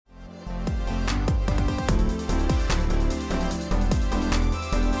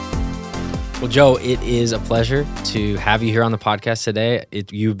Well, Joe, it is a pleasure to have you here on the podcast today.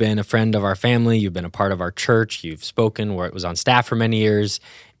 You've been a friend of our family. You've been a part of our church. You've spoken where it was on staff for many years.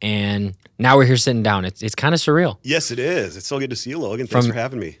 And now we're here sitting down. It's kind of surreal. Yes, it is. It's so good to see you, Logan. Thanks for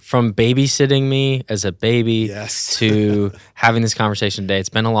having me. From babysitting me as a baby to having this conversation today. It's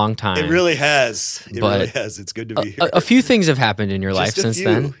been a long time. It really has. It's good to be here. A few things have happened in your life since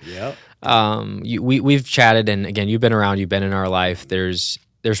then. Yeah. We've chatted, and again, you've been around. You've been in our life. There's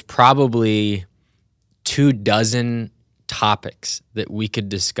probably 24 topics that we could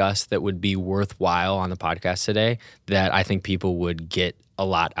discuss that would be worthwhile on the podcast today that I think people would get a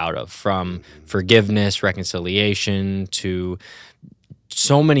lot out of, from forgiveness, reconciliation, to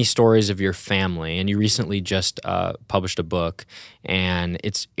so many stories of your family. And you recently just published a book, and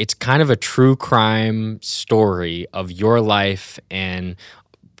it's kind of a true crime story of your life and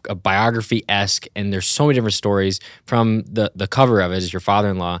a biography-esque, and there's so many different stories. From the cover of it is your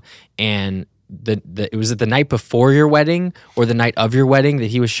father-in-law, and it was the night before your wedding or the night of your wedding that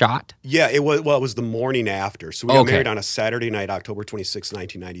he was shot? Yeah, it was. Well, it was the morning after. So we got married on a Saturday night, October 26,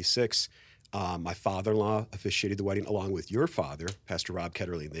 1996. My father-in-law officiated the wedding along with your father, Pastor Rob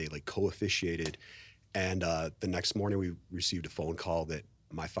Ketterly, and they co-officiated. And the next morning, we received a phone call that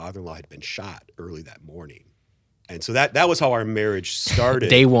my father-in-law had been shot early that morning. And so that was how our marriage started.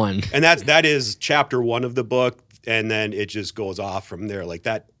 Day one. And that is chapter 1 of the book, and then it just goes off from there. Like,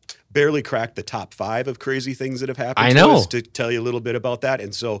 that barely cracked the top 5 of crazy things that have happened to us, to tell you a little bit about that.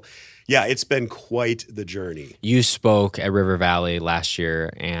 And so, yeah, it's been quite the journey. You spoke at River Valley last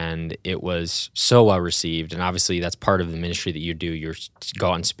year, and it was so well received. And obviously, that's part of the ministry that you do. You go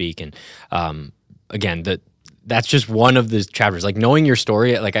out and speak. And again, that's just one of the chapters. Like, knowing your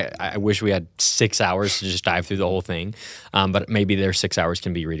story, like I wish we had 6 hours to just dive through the whole thing. But maybe their 6 hours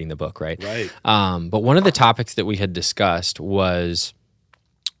can be reading the book, right? Right. But one of the topics that we had discussed was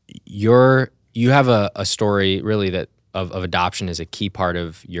you have a story really that of adoption is a key part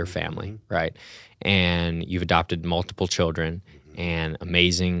of your family, right? And you've adopted multiple children, and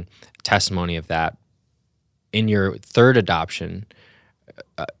amazing testimony of that. In your third adoption,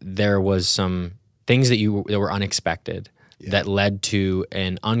 there was some things that were unexpected that led to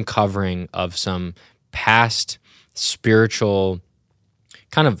an uncovering of some past spiritual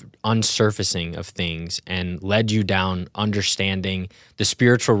kind of unsurfacing of things, and led you down understanding the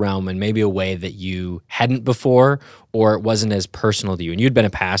spiritual realm in maybe a way that you hadn't before, or it wasn't as personal to you. And you'd been a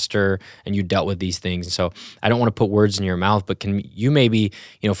pastor and you dealt with these things. And so I don't want to put words in your mouth, but can you maybe,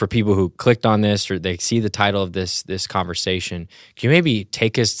 for people who clicked on this or they see the title of this conversation, can you maybe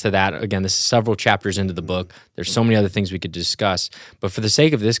take us to that? Again, this is several chapters into the book. There's so many other things we could discuss, but for the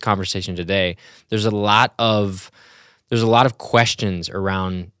sake of this conversation today, there's a lot of questions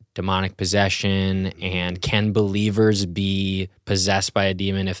around demonic possession, and can believers be possessed by a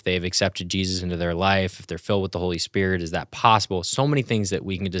demon if they've accepted Jesus into their life, if they're filled with the Holy Spirit? Is that possible? So many things that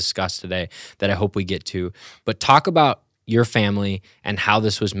we can discuss today that I hope we get to. But talk about your family and how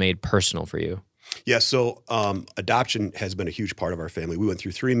this was made personal for you. Yeah, so adoption has been a huge part of our family. We went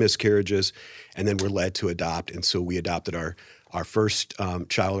through 3 miscarriages, and then we're led to adopt. And so we adopted our first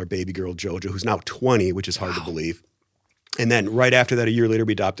child, our baby girl, Jojo, who's now 20, which is hard to believe. And then right after that, a year later,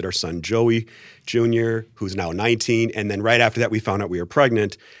 we adopted our son, Joey Jr., who's now 19. And then right after that, we found out we were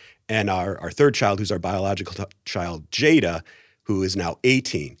pregnant. And our third child, who's our biological child, Jada, who is now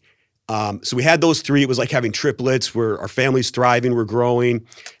 18. So we had those 3. It was like having triplets, where our family's thriving, we're growing,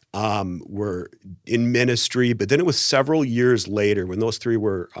 we're in ministry. But then it was several years later, when those 3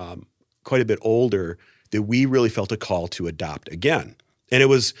 were quite a bit older, that we really felt a call to adopt again. And it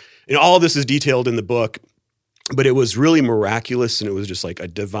was, all of this is detailed in the book, but it was really miraculous, and it was just like a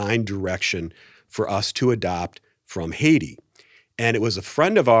divine direction for us to adopt from Haiti. And it was a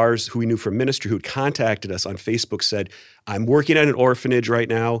friend of ours who we knew from ministry who had contacted us on Facebook, said, I'm working at an orphanage right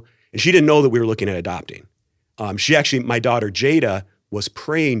now. And she didn't know that we were looking at adopting. My daughter Jada was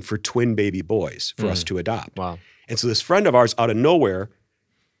praying for twin baby boys for us to adopt. Wow. And so this friend of ours out of nowhere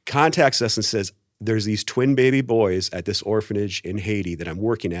contacts us and says, there's these twin baby boys at this orphanage in Haiti that I'm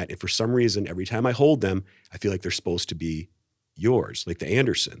working at. And for some reason, every time I hold them, I feel like they're supposed to be yours, like the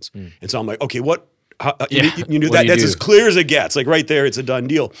Andersons. And so I'm like, okay, what? You knew that? That's as clear as it gets. Like right there, it's a done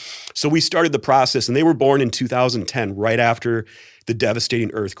deal. So we started the process, and they were born in 2010, right after the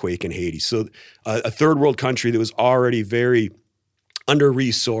devastating earthquake in Haiti. So a third world country that was already very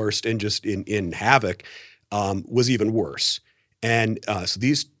under-resourced and just in havoc was even worse. And so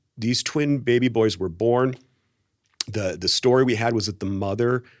these twin baby boys were born. The story we had was that the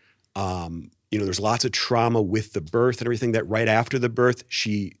mother, there's lots of trauma with the birth and everything, that right after the birth,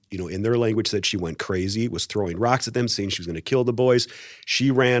 she, in their language said she went crazy, was throwing rocks at them, saying she was going to kill the boys. She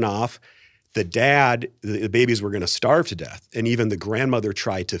ran off. the babies were going to starve to death. And even the grandmother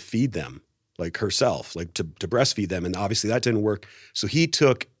tried to feed them, like herself, like to breastfeed them. And obviously that didn't work. So he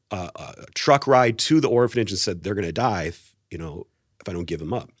took a truck ride to the orphanage and said, they're going to die if I don't give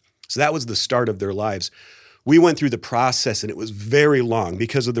them up. So that was the start of their lives. We went through the process, and it was very long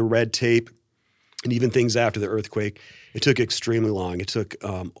because of the red tape and even things after the earthquake. It took extremely long. It took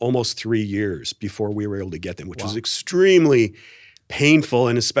almost 3 years before we were able to get them, which was extremely painful,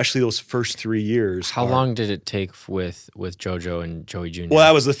 and especially those first 3 years. How long did it take with JoJo and Joey Jr.? Well,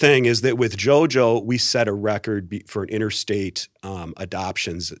 that was the thing, is that with JoJo, we set a record for an interstate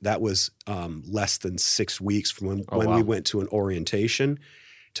adoptions. That was less than 6 weeks from when we went to an orientation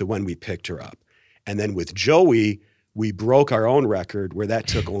to when we picked her up. And then with Joey, we broke our own record where that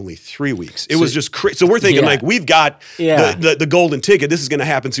took only 3 weeks. It was just crazy. So we're thinking like, we've got the golden ticket. This is going to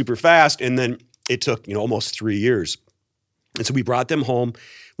happen super fast. And then it took almost 3 years. And so we brought them home.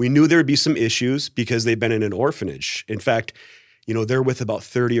 We knew there would be some issues because they've been in an orphanage. In fact, they're with about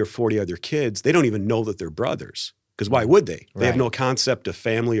 30 or 40 other kids. They don't even know that they're brothers, because why would they? They have no concept of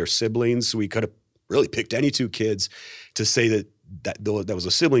family or siblings. So we could have really picked any two kids to say that was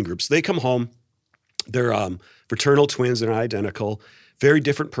a sibling group. So they come home. They're fraternal twins. They're not identical. Very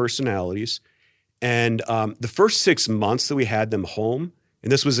different personalities. And the first 6 months that we had them home,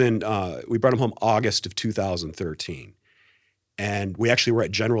 and this was we brought them home August of 2013. And we actually were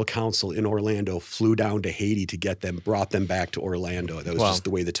at General Council in Orlando, flew down to Haiti to get them, brought them back to Orlando. That was just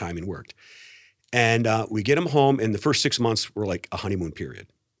the way the timing worked. And we get them home, and the first 6 months were like a honeymoon period.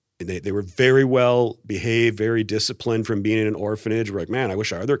 And they were very well behaved, very disciplined from being in an orphanage. We're like, man, I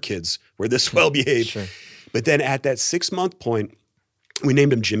wish our other kids were this well behaved. Sure. But then at that 6 month point, we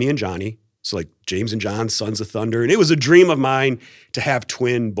named them Jimmy and Johnny. So like James and John, Sons of Thunder. And it was a dream of mine to have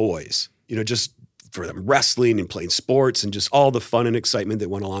twin boys, just for them wrestling and playing sports and just all the fun and excitement that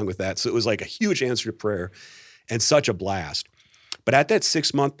went along with that. So it was like a huge answer to prayer and such a blast. But at that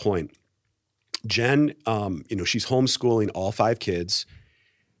 6 month point, Jen, she's homeschooling all 5 kids.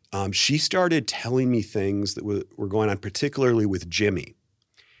 She started telling me things that were going on, particularly with Jimmy.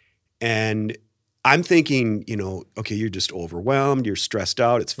 And I'm thinking, okay, you're just overwhelmed. You're stressed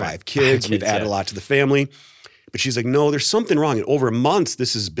out. It's 5 kids. We've added a lot to the family. But she's like, no, there's something wrong. And over months,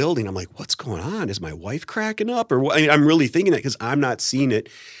 this is building. I'm like, what's going on? Is my wife cracking up? Or what? I'm really thinking that because I'm not seeing it.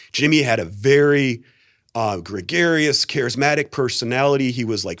 Jimmy had a very gregarious, charismatic personality. He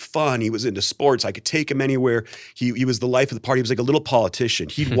was like fun. He was into sports. I could take him anywhere. He was the life of the party. He was like a little politician.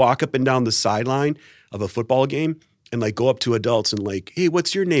 He'd walk up and down the sideline of a football game and like go up to adults and like, hey,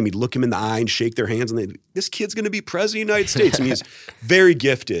 what's your name? He'd look him in the eye and shake their hands. And this kid's going to be president of the United States. And he's very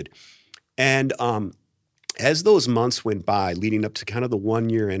gifted. And as those months went by, leading up to kind of the 1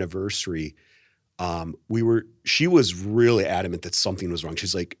 year anniversary, she was really adamant that something was wrong.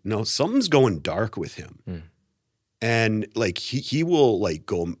 She's like, no, something's going dark with him. And like, he will like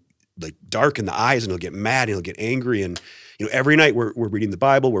go like dark in the eyes, and he'll get mad and he'll get angry. And, every night we're reading the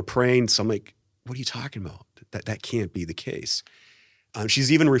Bible, we're praying. So I'm like, what are you talking about? That can't be the case.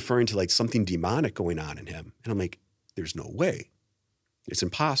 She's even referring to like something demonic going on in him. And I'm like, there's no way. It's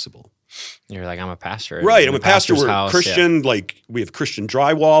impossible. You're like, I'm a pastor. Right, I'm a pastor. We're Christian. Like, we have Christian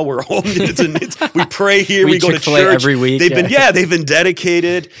drywall. We're home. We pray here. We go to church every week. They've been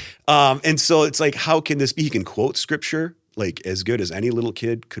dedicated. And so it's like, how can this be? He can quote scripture like as good as any little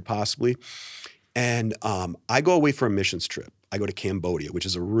kid could possibly. And I go away for a missions trip. I go to Cambodia, which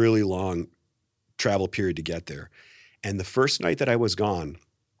is a really long travel period to get there. And the first night that I was gone,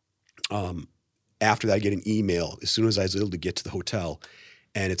 after that, I get an email as soon as I was able to get to the hotel.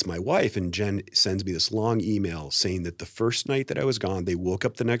 And it's my wife, and Jen sends me this long email saying that the first night that I was gone, they woke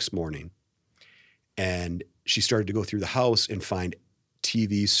up the next morning, and she started to go through the house and find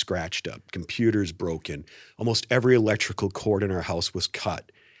TVs scratched up, computers broken. Almost every electrical cord in our house was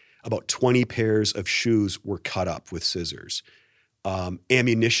cut. About 20 pairs of shoes were cut up with scissors.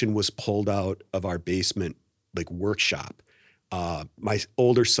 Ammunition was pulled out of our basement, like workshop. My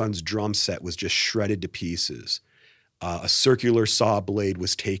older son's drum set was just shredded to pieces. A circular saw blade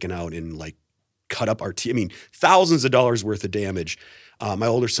was taken out and like cut up our thousands of dollars worth of damage. My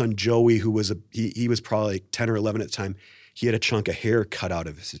older son, Joey, who was he was probably like 10 or 11 at the time, he had a chunk of hair cut out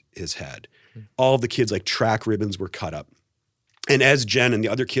of his head. All of the kids, like track ribbons were cut up. And as Jen and the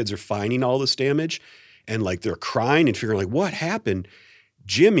other kids are finding all this damage and like they're crying and figuring like, what happened?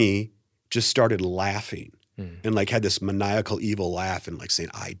 Jimmy just started laughing and like had this maniacal evil laugh and like saying,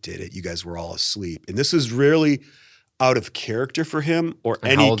 I did it. You guys were all asleep. And this is really out of character for him or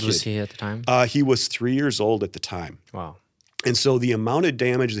any kid. How old was he at the time? He was 3 years old at the time. Wow. And so the amount of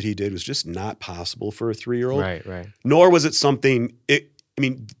damage that he did was just not possible for a 3-year-old. Right. Nor was it something,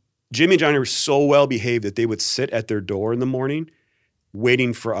 Jimmy and Johnny were so well behaved that they would sit at their door in the morning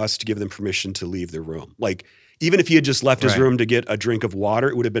waiting for us to give them permission to leave their room. Like, even if he had just left his room to get a drink of water,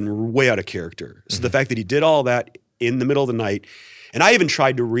 it would have been way out of character. So the fact that he did all that in the middle of the night, and I even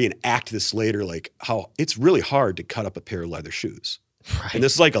tried to reenact this later, like how it's really hard to cut up a pair of leather shoes. Right. And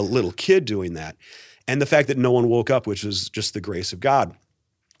this is like a little kid doing that. And the fact that no one woke up, which is just the grace of God.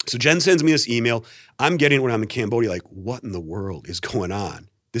 So Jen sends me this email. I'm getting it when I'm in Cambodia, like, what in the world is going on?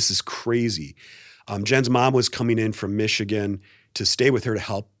 This is crazy. Jen's mom was coming in from Michigan to stay with her to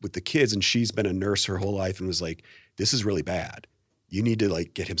help with the kids. And she's been a nurse her whole life and was like, this is really bad. You need to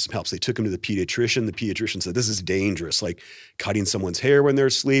like get him some help. So they took him to the pediatrician. The pediatrician said, this is dangerous, like cutting someone's hair when they're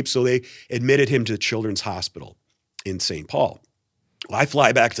asleep. So they admitted him to Children's Hospital in St. Paul. Well, I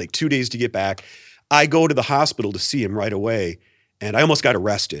fly back. It's like 2 days to get back. I go to the hospital to see him right away. And I almost got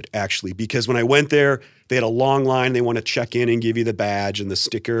arrested, actually, because when I went there, they had a long line. They want to check in and give you the badge and the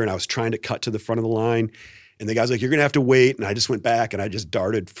sticker. And I was trying to cut to the front of the line. And the guy's like, you're going to have to wait. And I just went back and I just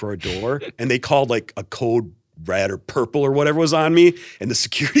darted for a door. And they called like a code red or purple or whatever was on me. And the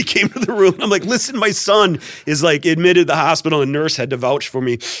security came to the room. I'm like, listen, my son is like admitted to the hospital and a nurse had to vouch for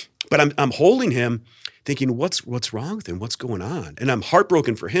me. But I'm holding him thinking, what's wrong with him? What's going on? And I'm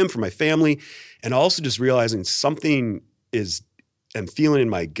heartbroken for him, for my family. And also just realizing something is, I'm feeling in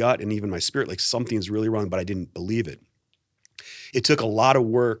my gut and even my spirit, like something's really wrong, but I didn't believe it. It took a lot of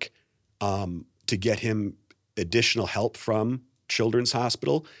work to get him additional help from Children's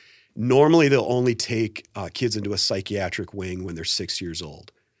Hospital. Normally, they'll only take kids into a psychiatric wing when they're 6 years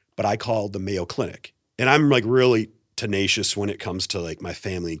old. But I called the Mayo Clinic. And I'm like really tenacious when it comes to like my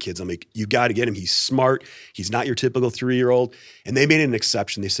family and kids. I'm like, you got to get him. He's smart. He's not your typical 3-year-old. And they made an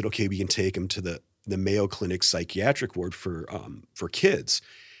exception. They said, okay, we can take him to the Mayo Clinic psychiatric ward for kids.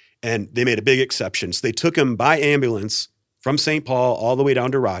 And they made a big exception. So they took him by ambulance from St. Paul all the way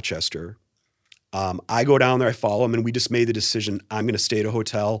down to Rochester. I go down there, I follow him, and we just made the decision, I'm going to stay at a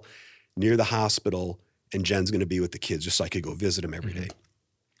hotel near the hospital, and Jen's going to be with the kids just so I could go visit him every day.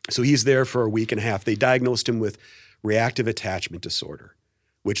 So he's there for a week and a half. They diagnosed him with reactive attachment disorder,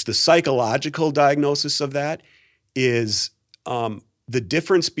 which the psychological diagnosis of that is the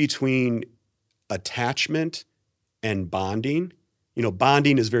difference between attachment and bonding. You know,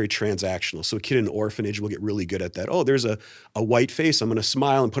 bonding is very transactional. So a kid in an orphanage will get really good at that. Oh, there's a white face. I'm going to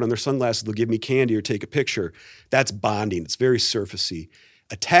smile and put on their sunglasses. They'll give me candy or take a picture. That's bonding. It's very surfacey.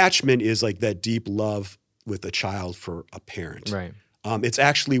 Attachment is like that deep love with a child for a parent. Right. It's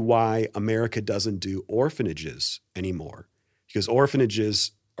actually why America doesn't do orphanages anymore, because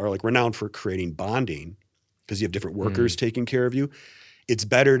orphanages are like renowned for creating bonding because you have different workers taking care of you. It's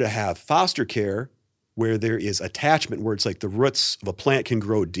better to have foster care where there is attachment, where it's like the roots of a plant can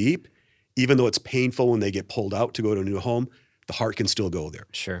grow deep, even though it's painful when they get pulled out to go to a new home, the heart can still go there.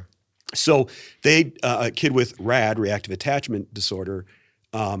 Sure. So they, a kid with RAD, reactive attachment disorder,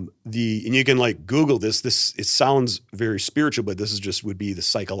 and you can like Google this, it sounds very spiritual, but this is just would be the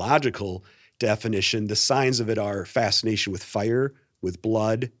psychological definition. The signs of it are fascination with fire, with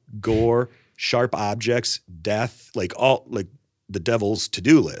blood, gore, sharp objects, death, like the devil's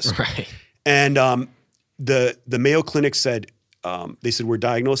to-do list. Right. And the Mayo Clinic said, they said, we're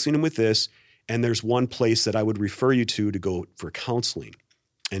diagnosing him with this, and there's one place that I would refer you to go for counseling.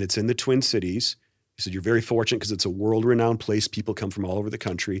 And it's in the Twin Cities. He said, you're very fortunate because it's a world-renowned place. People come from all over the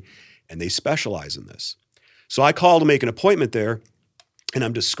country, and they specialize in this. So I called to make an appointment there, and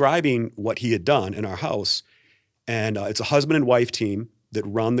I'm describing what he had done in our house. And it's a husband and wife team that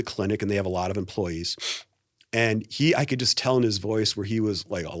run the clinic, and they have a lot of employees. And I could just tell in his voice where he was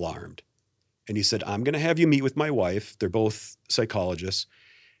like alarmed. And he said, I'm going to have you meet with my wife. They're both psychologists.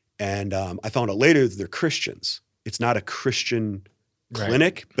 And I found out later that they're Christians. It's not a Christian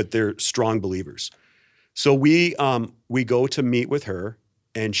clinic, but they're strong believers. So we go to meet with her,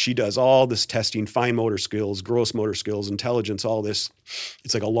 and she does all this testing, fine motor skills, gross motor skills, intelligence, all this.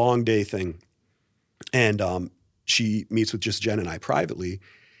 It's like a long day thing. And she meets with just Jen and I privately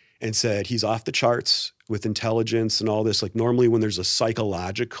and said, he's off the charts with intelligence and all this. Like normally when there's a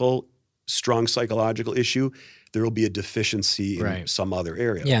strong psychological issue, there will be a deficiency in some other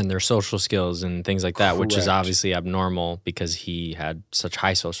area. Yeah, and their social skills and things like that, which is obviously abnormal because he had such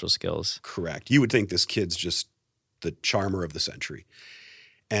high social skills. Correct. You would think this kid's just the charmer of the century.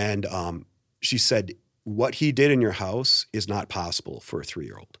 And she said, what he did in your house is not possible for a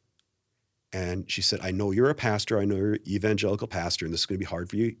 3-year-old. And she said, I know you're a pastor. I know you're an evangelical pastor, and this is going to be hard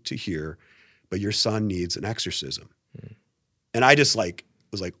for you to hear, but your son needs an exorcism. And I just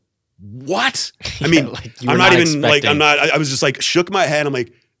was like, what? I mean, I was just like, shook my head. I'm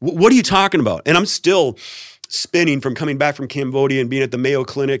like, what are you talking about? And I'm still spinning from coming back from Cambodia and being at the Mayo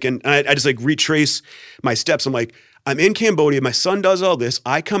Clinic. And I just like retrace my steps. I'm like, I'm in Cambodia. My son does all this.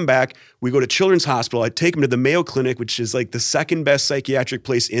 I come back. We go to Children's Hospital. I take him to the Mayo Clinic, which is like the second best psychiatric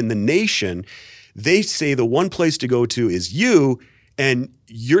place in the nation. They say the one place to go to is you. And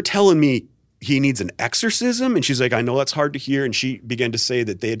you're telling me he needs an exorcism? And she's like, I know that's hard to hear. And she began to say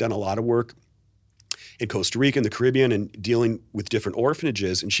that they had done a lot of work in Costa Rica and the Caribbean and dealing with different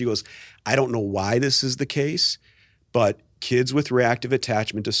orphanages. And she goes, I don't know why this is the case, but kids with reactive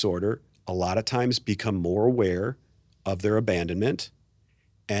attachment disorder a lot of times become more aware of their abandonment.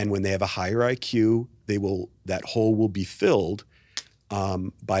 And when they have a higher IQ, that hole will be filled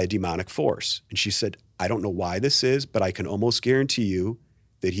by a demonic force. And she said, I don't know why this is, but I can almost guarantee you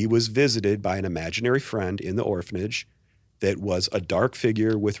that he was visited by an imaginary friend in the orphanage that was a dark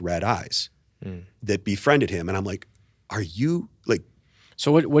figure with red eyes that befriended him. And I'm like, are you like...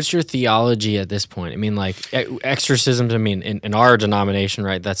 So what's your theology at this point? I mean, like exorcisms, I mean, in our denomination,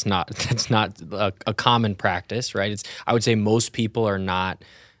 right, that's not a common practice, right? I would say most people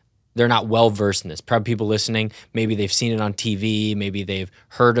they're not well-versed in this. Probably people listening, maybe they've seen it on TV, maybe they've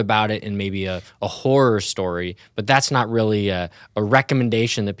heard about it in maybe a horror story, but that's not really a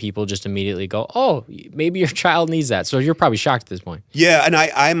recommendation that people just immediately go, oh, maybe your child needs that. So you're probably shocked at this point. Yeah, and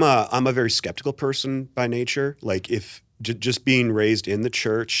I'm a very skeptical person by nature. Like if just being raised in the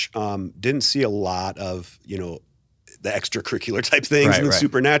church, didn't see a lot of, the extracurricular type things and the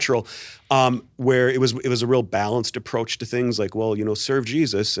supernatural, where it was a real balanced approach to things like, well, serve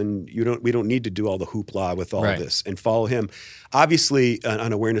Jesus and we don't need to do all the hoopla with all of this and follow him. Obviously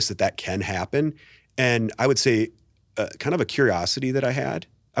an awareness that can happen. And I would say kind of a curiosity that I had.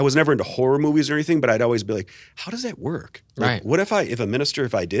 I was never into horror movies or anything, but I'd always be like, how does that work? Like, what if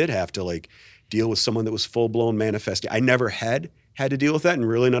I did have to like deal with someone that was full-blown manifesting? I never had to deal with that, and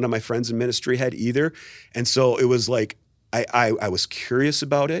really none of my friends in ministry had either. And so it was like I was curious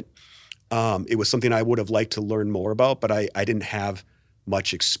about it. It was something I would have liked to learn more about, but I didn't have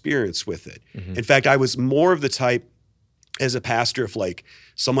much experience with it. Mm-hmm. In fact, I was more of the type as a pastor, if like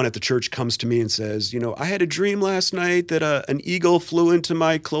someone at the church comes to me and says, I had a dream last night that an eagle flew into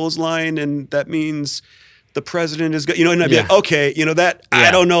my clothesline, and that means the president is, and I'd be like, okay,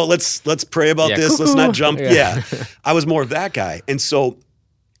 I don't know. Let's pray about this. Cuckoo. Let's not jump. Yeah. I was more of that guy. And so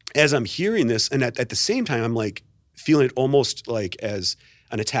as I'm hearing this, and at the same time, I'm like feeling it almost like as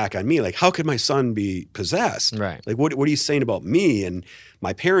an attack on me. Like, how could my son be possessed? Right. Like, what are you saying about me and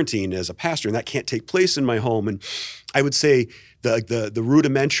my parenting as a pastor? And that can't take place in my home. And I would say the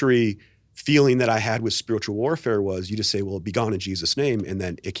rudimentary feeling that I had with spiritual warfare was you just say, well, be gone in Jesus' name, and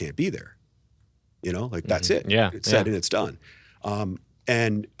then it can't be there. That's it. Yeah. It's said and it's done.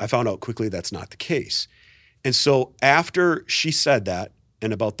 And I found out quickly that's not the case. And so after she said that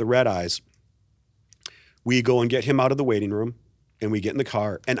and about the red eyes, we go and get him out of the waiting room and we get in the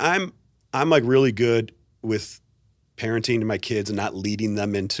car. And I'm like really good with parenting to my kids and not leading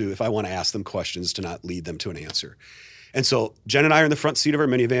them into, if I want to ask them questions, to not lead them to an answer. And so Jen and I are in the front seat of our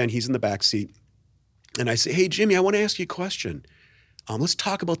minivan. He's in the back seat. And I say, hey, Jimmy, I want to ask you a question. Let's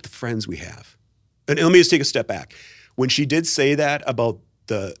talk about the friends we have. And let me just take a step back. When she did say that about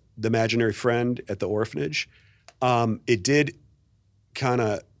the imaginary friend at the orphanage, it did kind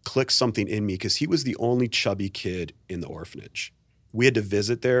of click something in me because he was the only chubby kid in the orphanage. We had to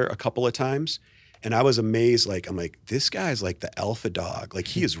visit there a couple of times, and I was amazed. I'm like, this guy's like the alpha dog. Like,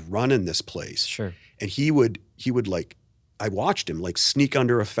 he is running this place. Sure. And he would like, I watched him like sneak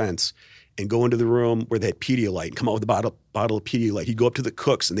under a fence and go into the room where they had Pedialyte and come out with a bottle of Pedialyte. He'd go up to the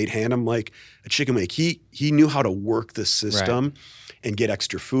cooks and they'd hand him like a chicken wing. He knew how to work the system and get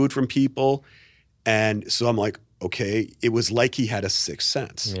extra food from people. And so I'm like, okay, it was like he had a sixth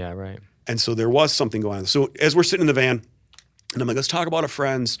sense. Yeah, right. And so there was something going on. So as we're sitting in the van, and I'm like, let's talk about our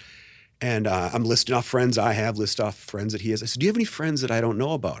friends. And I'm listing off friends I have, list off friends that he has. I said, do you have any friends that I don't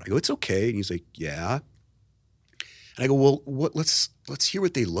know about? I go, it's okay. And he's like, yeah. And I go, well, let's hear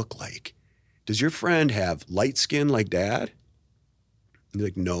what they look like. Does your friend have light skin like dad? And he's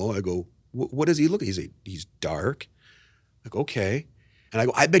like, no. I go, what does he look like? He's like, he's dark. I go, okay. And I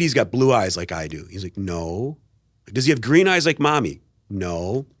go, I bet he's got blue eyes like I do. He's like, no. Does he have green eyes like mommy?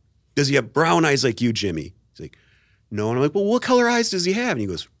 No. Does he have brown eyes like you, Jimmy? He's like, no. And I'm like, well, what color eyes does he have? And he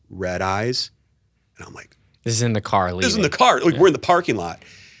goes, red eyes. And I'm like, this is in the car. This is in the car. Like, we're in the parking lot.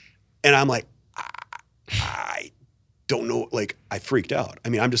 And I'm like, I don't know. Like, I freaked out. I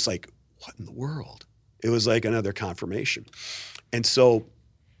mean, I'm just like, what in the world? It was like another confirmation. And so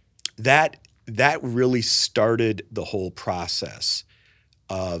that really started the whole process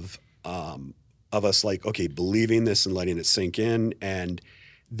of us like, okay, believing this and letting it sink in. And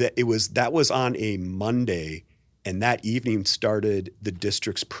that was on a Monday, and that evening started the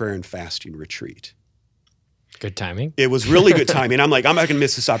district's prayer and fasting retreat. Good timing. It was really good timing. I'm like, I'm not going to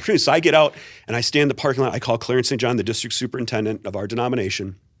miss this opportunity. So I get out and I stand in the parking lot. I call Clarence St. John, the district superintendent of our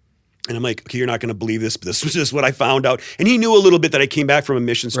denomination. And I'm like, okay, you're not going to believe this, but this was just what I found out. And he knew a little bit that I came back from a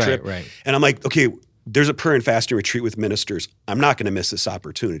missions trip. Right. And I'm like, okay, there's a prayer and fasting retreat with ministers. I'm not going to miss this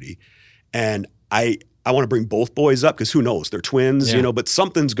opportunity. And I want to bring both boys up because who knows? They're twins, but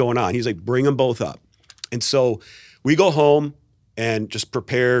something's going on. He's like, bring them both up. And so we go home and just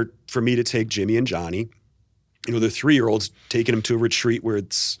prepare for me to take Jimmy and Johnny. They're 3-year-olds, taking them to a retreat where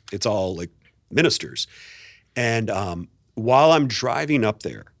it's all like ministers. And while I'm driving up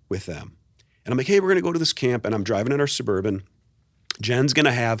there with them, and I'm like, hey, we're going to go to this camp, and I'm driving in our Suburban. Jen's going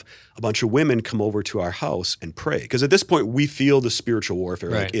to have a bunch of women come over to our house and pray. Because at this point, we feel the spiritual warfare,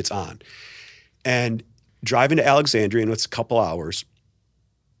 like it's on. And driving to Alexandria, and it's a couple hours.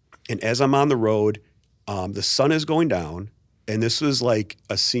 And as I'm on the road, the sun is going down, and this was like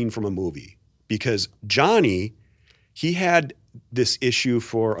a scene from a movie. Because Johnny, he had this issue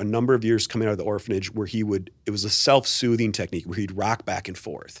for a number of years coming out of the orphanage where it was a self-soothing technique where he'd rock back and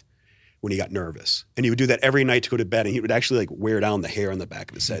forth when he got nervous. And he would do that every night to go to bed, and he would actually like wear down the hair on the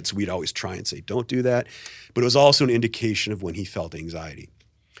back of his head. So we'd always try and say, don't do that. But it was also an indication of when he felt anxiety.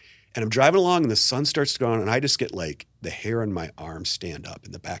 And I'm driving along and the sun starts to go on, and I just get like the hair on my arm stand up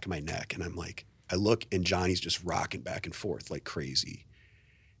in the back of my neck. And I'm like, I look and Johnny's just rocking back and forth like crazy.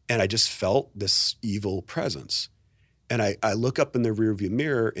 And I just felt this evil presence. And I look up in the rearview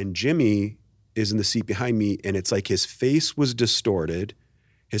mirror, and Jimmy is in the seat behind me, and it's like his face was distorted,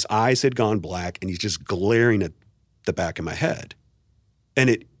 his eyes had gone black, and he's just glaring at the back of my head.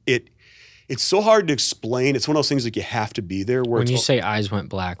 And it's so hard to explain. It's one of those things like you have to be there. When you say eyes went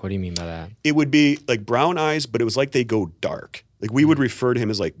black, what do you mean by that? It would be like brown eyes, but it was like they go dark. Like we would refer to him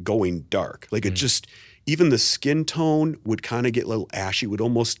as like going dark. Like it just... Even the skin tone would kind of get a little ashy,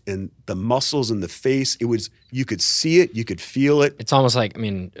 and the muscles in the face, you could see it, you could feel it. It's almost like,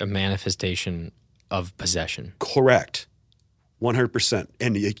 a manifestation of possession. Correct. 100%.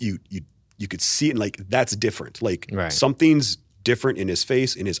 And you could see it, and like, that's different. Like something's different in his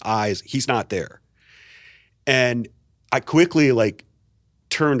face, in his eyes. He's not there. And I quickly like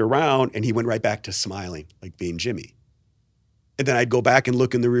turned around, and he went right back to smiling, like being Jimmy. And then I'd go back and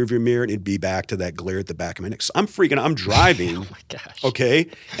look in the rearview mirror, and it'd be back to that glare at the back of my neck. So I'm freaking out. I'm driving. Oh, my gosh.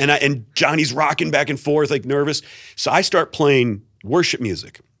 Okay? And Johnny's rocking back and forth, like nervous. So I start playing worship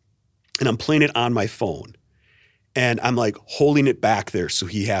music, and I'm playing it on my phone. And I'm like holding it back there so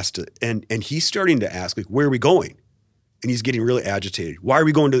he has to. And he's starting to ask, like, where are we going? And he's getting really agitated. Why are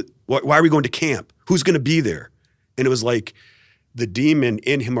we going to camp? Who's going to be there? And it was like, the demon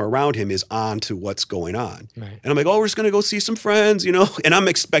in him or around him is on to what's going on. Right. And I'm like, we're just going to go see some friends, And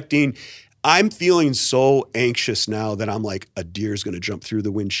I'm feeling so anxious now that I'm like, a deer's going to jump through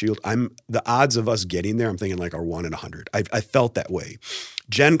the windshield. The odds of us getting there, I'm thinking like are 1 in 100. I felt that way.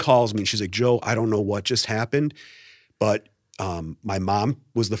 Jen calls me and she's like, Joe, I don't know what just happened, but my mom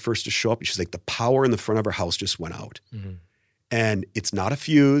was the first to show up. And she's like, the power in the front of her house just went out. Mm-hmm. And it's not a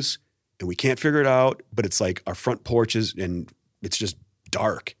fuse and we can't figure it out, but it's like our front porches and it's just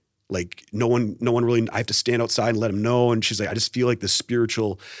dark. Like no one really, I have to stand outside and let them know. And she's like, I just feel like the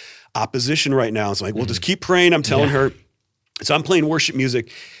spiritual opposition right now. So I'm like, well, just keep praying. I'm telling her. So I'm playing worship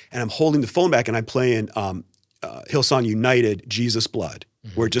music and I'm holding the phone back and I'm playing Hillsong United, Jesus Blood,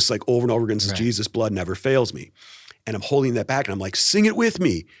 where it just like over and over again says, Jesus Blood never fails me. And I'm holding that back and I'm like, sing it with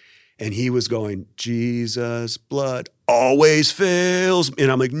me. And he was going, Jesus blood always fails me.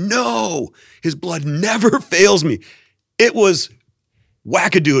 And I'm like, no, his blood never fails me. It was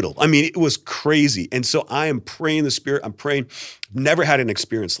wackadoodle. It was crazy. And so I am praying the Spirit. I'm praying. Never had an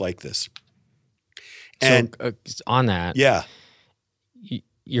experience like this. And so, on that,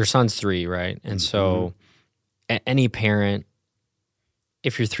 your son's 3, right? And so any parent,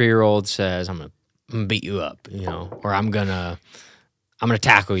 if your 3-year-old says, I'm gonna beat you up, or I'm gonna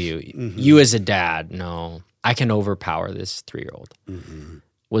tackle you, you as a dad, no, I can overpower this 3-year-old.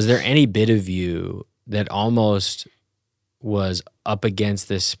 Was there any bit of you that almost was up against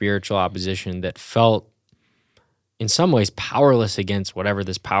this spiritual opposition that felt in some ways powerless against whatever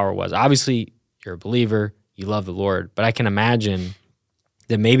this power was? Obviously, you're a believer, you love the Lord, but I can imagine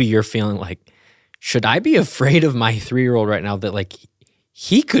that maybe you're feeling like, should I be afraid of my 3-year-old right now that like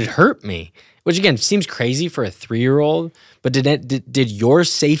he could hurt me? Which again seems crazy for a 3-year-old, but did your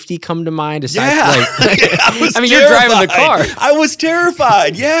safety come to mind? Aside you're driving the car. I was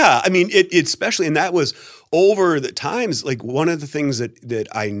terrified. Yeah, it especially, and that was over the times. Like one of the things that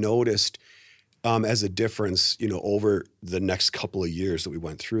I noticed as a difference, over the next couple of years that we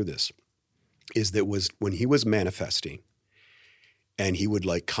went through this, is that was when he was manifesting and he would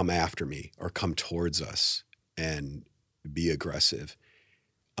like come after me or come towards us and be aggressive,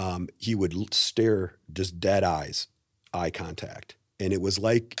 he would stare, just dead eyes, eye contact. And it was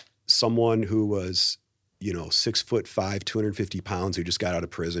like someone who was, 6'5", 250 pounds, who just got out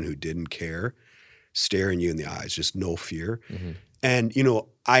of prison, who didn't care, staring you in the eyes, just no fear. Mm-hmm. And,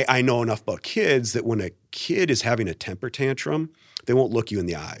 I know enough about kids that when a kid is having a temper tantrum, they won't look you in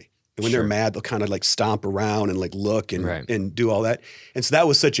the eye. And when they're mad, they'll kind of like stomp around and like look and do all that. And so that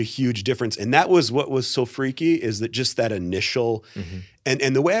was such a huge difference. And that was what was so freaky, is that just that initial,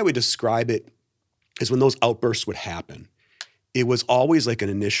 and the way I would describe it is when those outbursts would happen, it was always like an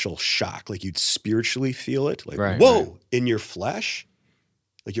initial shock. Like you'd spiritually feel it, like, whoa, in your flesh.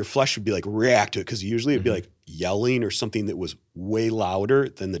 Like your flesh would be like react to it, because usually it'd be like yelling or something that was way louder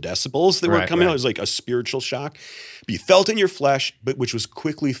than the decibels that were coming out. It was like a spiritual shock. But you felt in your flesh, but which was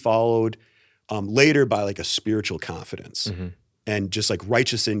quickly followed later by like a spiritual confidence and just like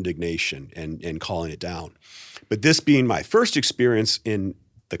righteous indignation and calling it down. But this being my first experience in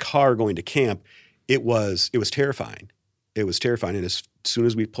the car going to camp, it was terrifying. It was terrifying. And as soon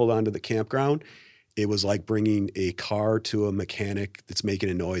as we pulled onto the campground, it was like bringing a car to a mechanic that's making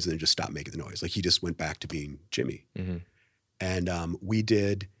a noise and then just stopped making the noise. Like he just went back to being Jimmy. Mm-hmm. And we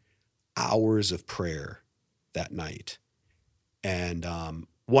did hours of prayer that night. And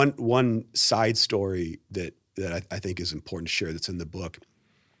one side story that I think is important to share that's in the book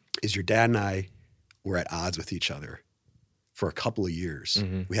is your dad and I were at odds with each other for a couple of years.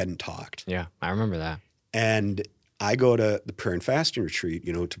 Mm-hmm. We hadn't talked. Yeah, I remember that. And I go to the prayer and fasting retreat,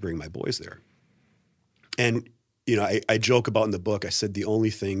 to bring my boys there. And, I joke about in the book, I said the only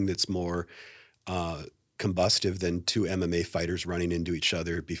thing that's more combustive than two MMA fighters running into each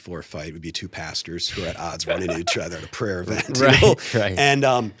other before a fight would be two pastors who are at odds running into each other at a prayer event. Right. And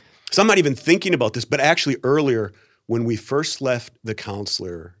so I'm not even thinking about this, but actually earlier when we first left the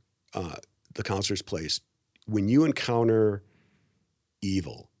counselor's place, when you encounter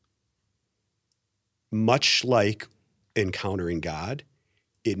evil, much like encountering God,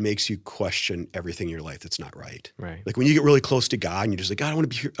 it makes you question everything in your life that's not right. Right. Like when you get really close to God and you're just like, God, I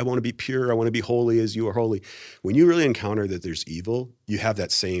want to be pure. I want to be holy as you are holy. When you really encounter that there's evil, you have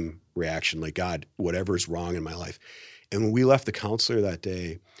that same reaction, like, God, whatever is wrong in my life. And when we left the counselor that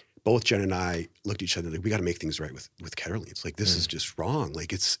day, both Jen and I looked at each other like, we got to make things right with Ketterling. It's like, this is just wrong.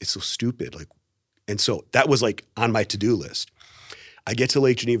 Like it's so stupid. Like, and so that was like on my to-do list. I get to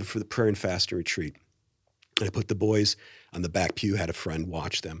Lake Geneva for the prayer and fasting retreat. And I put the boys on the back pew, had a friend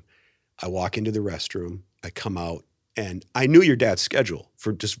watch them. I walk into the restroom, I come out, and I knew your dad's schedule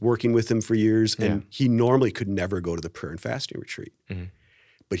for just working with him for years, and he normally could never go to the prayer and fasting retreat. Mm-hmm.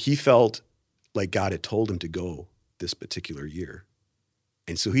 But he felt like God had told him to go this particular year.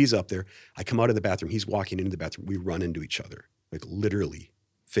 And so he's up there. I come out of the bathroom. He's walking into the bathroom. We run into each other, like literally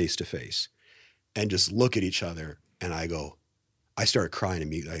face to face, and just look at each other. And I started crying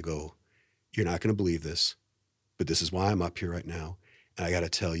immediately. I go, you're not going to believe this, but this is why I'm up here right now. And I got to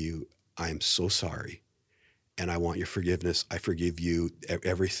tell you, I am so sorry. And I want your forgiveness. I forgive you.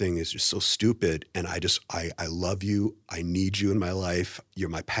 Everything is just so stupid. And I love you. I need you in my life. You're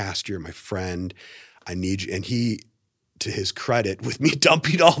my pastor, you're my friend. I need you. And he, to his credit, with me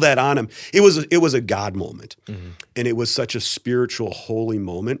dumping all that on him, it was a God moment. Mm-hmm. And it was such a spiritual, holy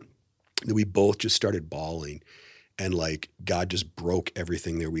moment that we both just started bawling. And like God just broke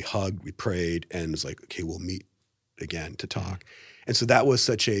everything there. We hugged, we prayed, and it was like, okay, we'll meet again to talk. Mm-hmm. And so that was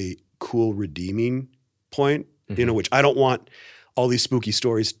such a cool, redeeming point, which I don't want all these spooky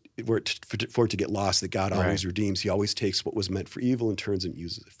stories for it to get lost, that God always redeems. He always takes what was meant for evil and turns and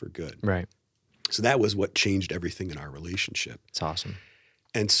uses it for good. Right. So that was what changed everything in our relationship. It's awesome.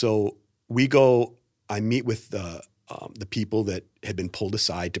 And so I meet with the people that had been pulled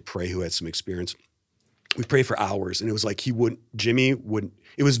aside to pray who had some experience. We prayed for hours, and it was like Jimmy wouldn't,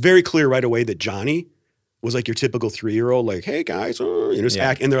 it was very clear right away that Johnny was like your typical 3-year-old, like, hey guys,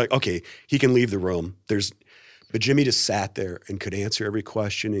 act. And they're like, okay, he can leave the room. But Jimmy just sat there and could answer every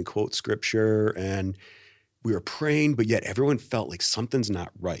question and quote scripture. And we were praying, but yet everyone felt like something's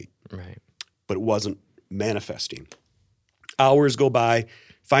not right. Right. But it wasn't manifesting. Hours go by,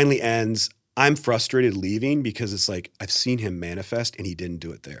 finally ends. I'm frustrated leaving because it's like, I've seen him manifest and he didn't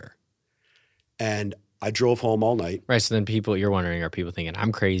do it there. And I drove home all night. Right. So then you're wondering, are people thinking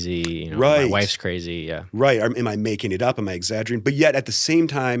I'm crazy? My wife's crazy. Yeah. Right. Am I making it up? Am I exaggerating? But yet at the same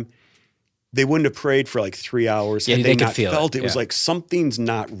time, they wouldn't have prayed for like 3 hours. Yeah, and they could feel it. It was like something's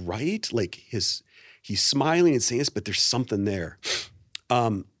not right. Like he's smiling and saying this, but there's something there.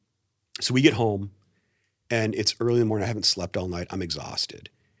 So we get home, and it's early in the morning. I haven't slept all night. I'm exhausted.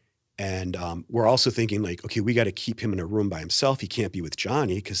 And we're also thinking like, okay, we got to keep him in a room by himself. He can't be with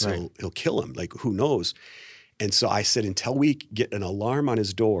Johnny because he'll kill him. Like, who knows? And so I said, until we get an alarm on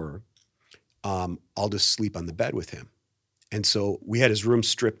his door, I'll just sleep on the bed with him. And so we had his room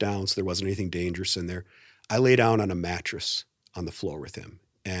stripped down, so there wasn't anything dangerous in there. I lay down on a mattress on the floor with him,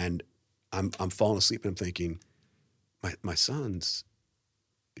 and I'm falling asleep, and I'm thinking, my son's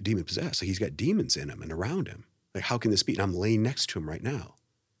demon possessed. Like, he's got demons in him and around him. Like, how can this be? And I'm laying next to him right now.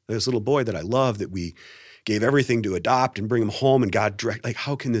 This little boy that I love, that we gave everything to adopt and bring him home, and God direct. Like,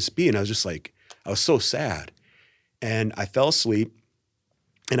 how can this be? And I was just like, I was so sad. And I fell asleep,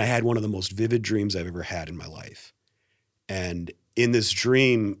 and I had one of the most vivid dreams I've ever had in my life. And in this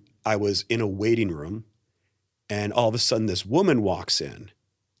dream, I was in a waiting room, and all of a sudden this woman walks in.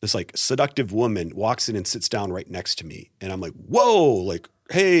 This like seductive woman walks in and sits down right next to me. And I'm like, whoa, like,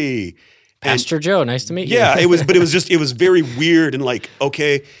 hey. Pastor Joe, nice to meet you. Yeah, it was very weird and like,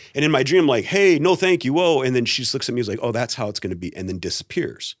 okay. And in my dream, I'm like, hey, no, thank you, whoa. And then she just looks at me and is like, oh, that's how it's going to be. And then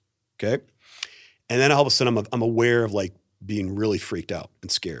disappears, okay? And then all of a sudden I'm aware of like being really freaked out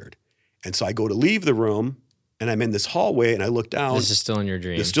and scared. And so I go to leave the room, and I'm in this hallway, and I look down. This is still in your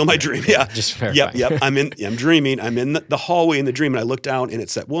dream. It's still my dream, yeah. Just verifying. Yep. I'm dreaming. I'm in the hallway in the dream, and I look down, and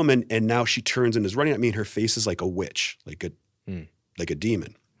it's that woman, and now she turns and is running at me, and her face is like a witch, like a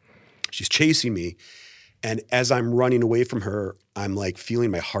demon. She's chasing me, and as I'm running away from her, I'm like feeling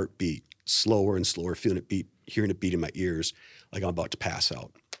my heart beat slower and slower, feeling it beat, hearing it beat in my ears, like I'm about to pass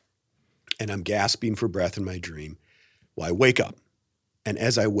out. And I'm gasping for breath in my dream. Well, I wake up, and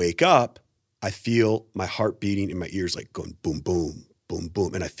as I wake up, I feel my heart beating in my ears, like going boom, boom, boom,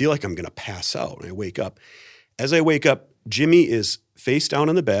 boom. And I feel like I'm going to pass out. And I wake up. As I wake up, Jimmy is face down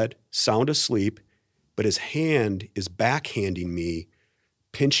on the bed, sound asleep, but his hand is backhanding me,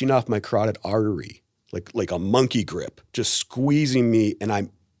 pinching off my carotid artery, like a monkey grip, just squeezing me. And I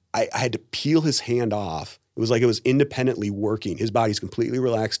had to peel his hand off. It was like it was independently working. His body's completely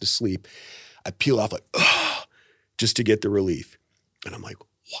relaxed to sleep. I peel off like, ugh, just to get the relief. And I'm like,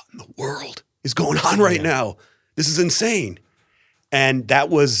 what in the world is going on right now? This is insane. And that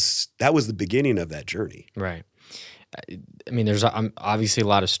was the beginning of that journey. Right. I mean, there's obviously a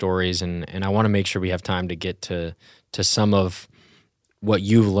lot of stories, and I want to make sure we have time to get to some of what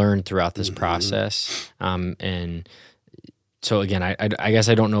you've learned throughout this process. And so again, I guess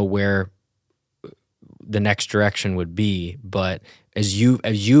I don't know where the next direction would be, but as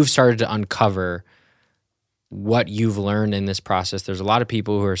you've started to uncover what you've learned in this process, there's a lot of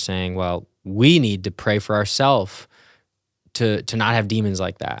people who are saying, well, we need to pray for ourselves to not have demons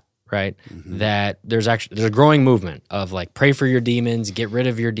like that, right? That there's a growing movement of like, pray for your demons, get rid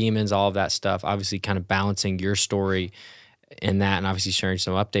of your demons, all of that stuff, obviously kind of balancing your story in that, and obviously sharing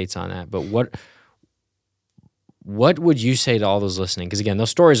some updates on that. But what would you say to all those listening? Because again, those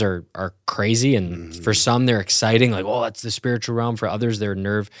stories are crazy, and for some they're exciting, like, oh, that's the spiritual realm. For others,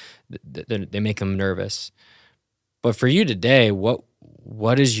 they make them nervous. But for you today,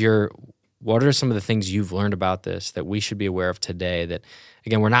 what are some of the things you've learned about this that we should be aware of today that,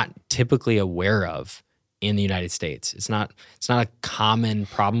 again, we're not typically aware of in the United States? It's not a common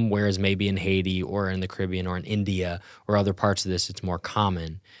problem, whereas maybe in Haiti or in the Caribbean or in India or other parts of this, it's more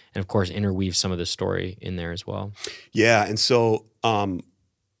common. And of course, interweave some of the story in there as well. Yeah, and so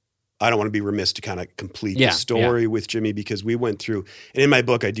I don't want to be remiss to kind of complete the story with Jimmy, because we went through, and in my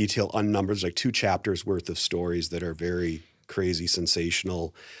book I detail unnumbers, like 2 chapters worth of stories that are very crazy,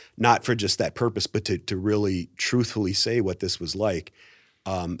 sensational, not for just that purpose, but to really truthfully say what this was like,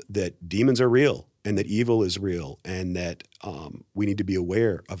 that demons are real and that evil is real, and that we need to be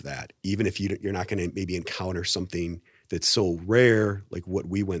aware of that, even if you're not going to maybe encounter something that's so rare like what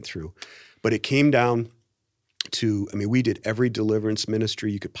we went through. But it came down to, I mean, we did every deliverance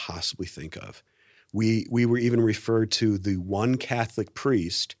ministry you could possibly think of. We were even referred to the one Catholic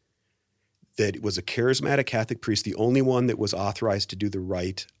priest that was a charismatic Catholic priest, the only one that was authorized to do the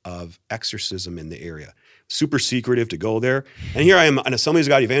rite of exorcism in the area. Super secretive to go there. And here I am, an Assemblies of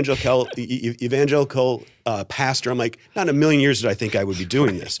God evangelical pastor. I'm like, not in a million years did I think I would be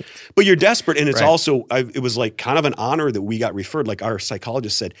doing this. But you're desperate, and it's also, it was like kind of an honor that we got referred. Like our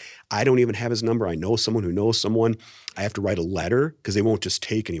psychologist said, I don't even have his number. I know someone who knows someone. I have to write a letter because they won't just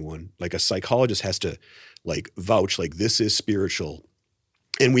take anyone. Like a psychologist has to like vouch, like this is spiritual.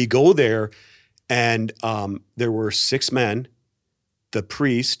 And we go there, and there were 6 men, the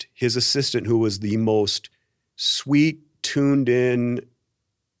priest, his assistant, who was the most sweet, tuned-in,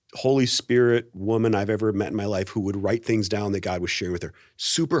 Holy Spirit woman I've ever met in my life, who would write things down that God was sharing with her.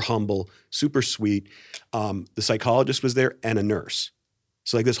 Super humble, super sweet. The psychologist was there, and a nurse.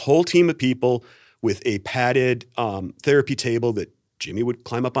 So like this whole team of people with a padded therapy table that Jimmy would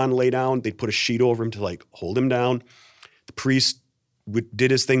climb up on and lay down. They'd put a sheet over him to like hold him down. The priest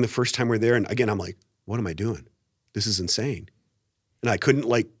did his thing the first time we were there. And again, I'm like, what am I doing? This is insane. And I couldn't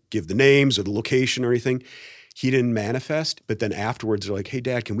like give the names or the location or anything. He didn't manifest. But then afterwards, they're like, hey,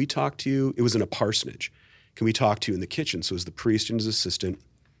 Dad, can we talk to you? It was in a parsonage. Can we talk to you in the kitchen? So it was the priest and his assistant.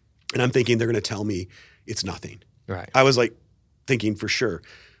 And I'm thinking they're going to tell me it's nothing. Right. I was like thinking for sure.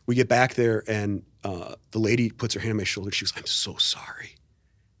 We get back there and the lady puts her hand on my shoulder. She goes, I'm so sorry.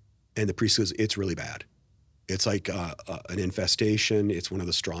 And the priest says, it's really bad. It's like an infestation. It's one of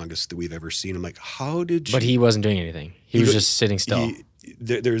the strongest that we've ever seen. I'm like, how did you? But he wasn't doing anything. He was just sitting still.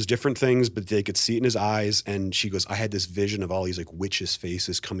 There's different things, but they could see it in his eyes. And she goes, I had this vision of all these like witches'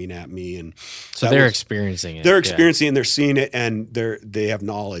 faces coming at me. And so they're experiencing it. They're experiencing it and they're seeing it and they have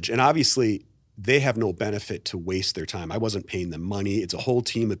knowledge. And obviously they have no benefit to waste their time. I wasn't paying them money. It's a whole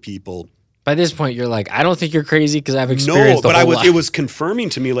team of people. By this point, you're like, I don't think you're crazy because I've experienced the whole lot. It was confirming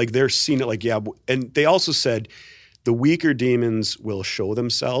to me, like they're seeing it like, yeah. And they also said the weaker demons will show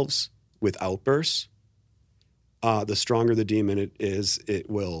themselves with outbursts. The stronger the demon is, it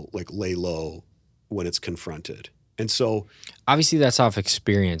will like lay low when it's confronted. And so obviously that's off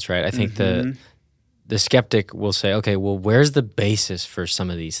experience, right? I think the skeptic will say, okay, well, where's the basis for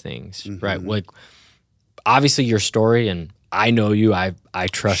some of these things, right? Like obviously your story, and I know you, I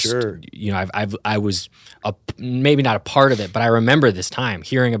trust, you know, I was maybe not a part of it, but I remember this time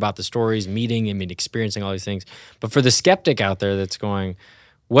hearing about the stories, meeting, experiencing all these things. But for the skeptic out there that's going,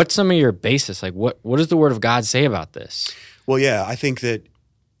 what's some of your basis? Like what does the Word of God say about this? Well, yeah, I think that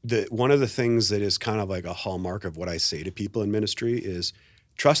one of the things that is kind of like a hallmark of what I say to people in ministry is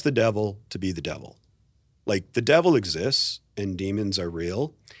trust the devil to be the devil. Like the devil exists and demons are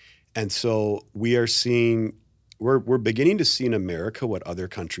real. And so we are seeing, we're beginning to see in America what other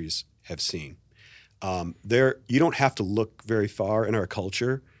countries have seen. You don't have to look very far in our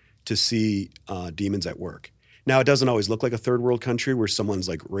culture to see demons at work. Now, it doesn't always look like a third world country where someone's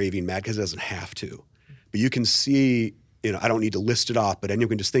like raving mad because it doesn't have to. But you can see, you know, I don't need to list it off, but you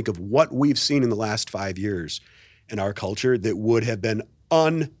can just think of what we've seen in the last 5 years in our culture that would have been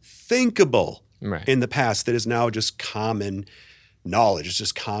unthinkable in the past that is now just common knowledge. It's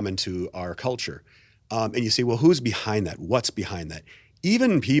just common to our culture. And you say, well, who's behind that? What's behind that?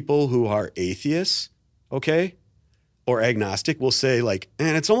 Even people who are atheists, okay, or agnostic will say like,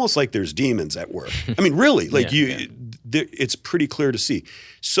 and it's almost like there's demons at work. I mean, really, like it's pretty clear to see.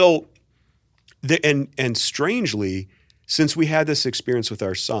 So, and strangely, since we had this experience with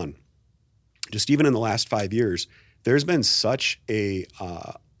our son, just even in the last 5 years, there's been such a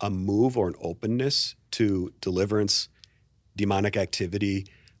move or an openness to deliverance, demonic activity.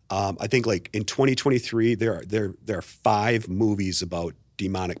 I think like in 2023, there are 5 movies about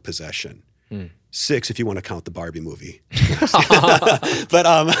demonic possession. 6 if you want to count the Barbie movie. but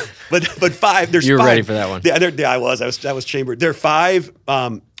 5. There's you were 5. ready for that one. Yeah, I was chambered. There are 5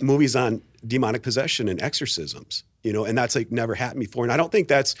 movies on demonic possession and exorcisms. You know, and that's like never happened before. And I don't think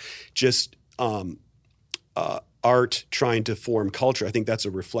that's just art trying to form culture. I think that's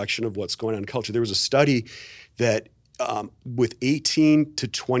a reflection of what's going on in culture. There was a study that with 18 to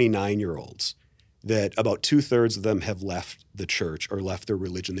 29-year-olds, that about 2/3 of them have left the church or left their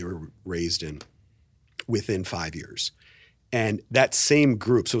religion they were raised in within 5 years. And that same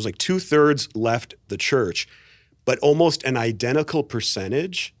group, so it was like 2/3 left the church, but almost an identical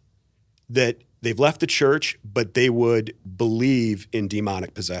percentage that they've left the church, but they would believe in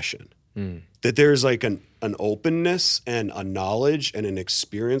demonic possession. That there's like an openness and a knowledge and an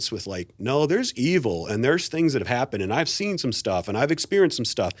experience with like, no, there's evil and there's things that have happened and I've seen some stuff and I've experienced some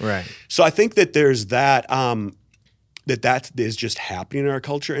stuff. Right. So I think that there's that, that is just happening in our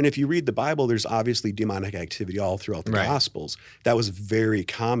culture. And if you read the Bible, there's obviously demonic activity all throughout the Gospels. That was very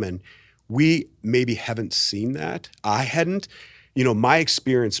common. We maybe haven't seen that. I hadn't. You know, my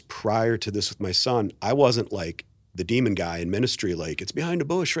experience prior to this with my son, I wasn't like the demon guy in ministry, like it's behind a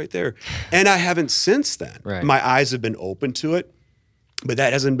bush right there. And I haven't since then. Right. My eyes have been open to it, but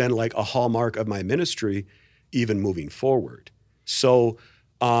that hasn't been like a hallmark of my ministry even moving forward. So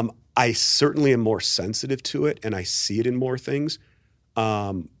I certainly am more sensitive to it and I see it in more things,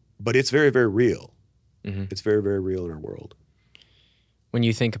 but it's very, very real. It's very, very real in our world. When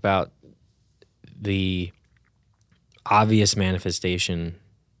you think about the obvious manifestation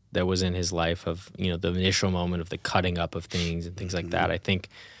that was in his life of, you know, the initial moment of the cutting up of things and things like that. I think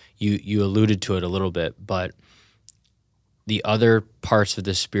you alluded to it a little bit, but the other parts of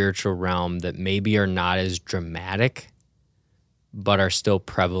the spiritual realm that maybe are not as dramatic, but are still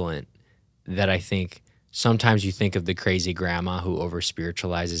prevalent, that I think sometimes you think of the crazy grandma who over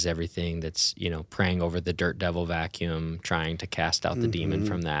spiritualizes everything, that's, praying over the dirt devil vacuum, trying to cast out the demon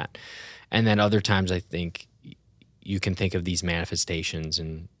from that. And then other times I think you can think of these manifestations,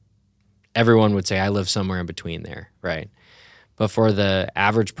 and everyone would say, I live somewhere in between there, right? But for the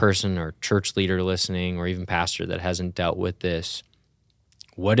average person or church leader listening, or even pastor that hasn't dealt with this,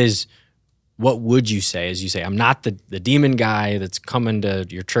 what would you say? As you say, I'm not the demon guy that's coming to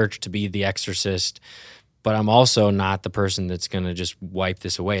your church to be the exorcist, but I'm also not the person that's going to just wipe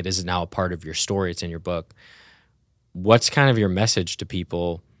this away. This is now a part of your story. It's in your book. What's kind of your message to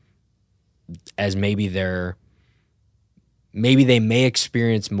people as maybe they may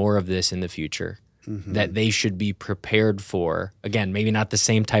experience more of this in the future, that they should be prepared for? Again, maybe not the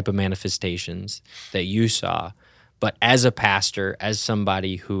same type of manifestations that you saw, but as a pastor, as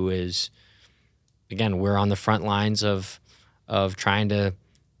somebody who is, again, we're on the front lines of trying to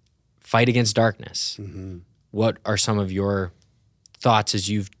fight against darkness. What are some of your thoughts as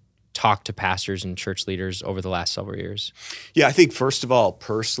you've talked to pastors and church leaders over the last several years? Yeah, I think first of all,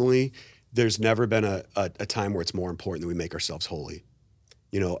 personally, there's never been a time where it's more important that we make ourselves holy.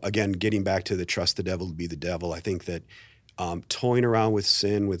 Again, getting back to the trust the devil to be the devil, I think that toying around with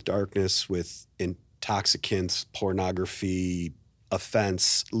sin, with darkness, with intoxicants, pornography,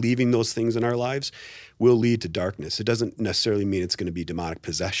 offense, leaving those things in our lives will lead to darkness. It doesn't necessarily mean it's going to be demonic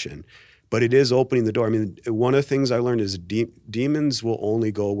possession, but it is opening the door. I mean, one of the things I learned is demons will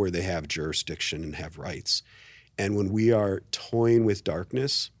only go where they have jurisdiction and have rights. And when we are toying with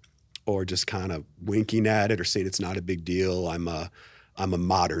darkness, or just kind of winking at it, or saying it's not a big deal, I'm a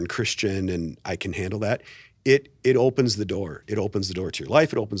modern Christian and I can handle that, it opens the door. It opens the door to your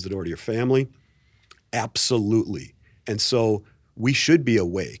life. It opens the door to your family. Absolutely. And so we should be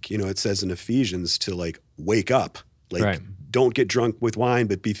awake. It says in Ephesians to wake up, right. Don't get drunk with wine,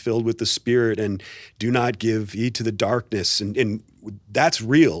 but be filled with the Spirit, and do not give heed to the darkness. And that's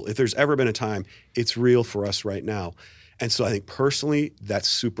real. If there's ever been a time, it's real for us right now. And so I think personally, that's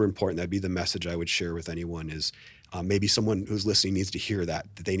super important. That'd be the message I would share with anyone is maybe someone who's listening needs to hear that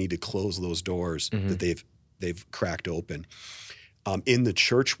they need to close those doors that they've cracked open. In the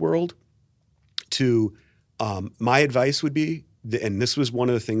church world, my advice would be, and this was one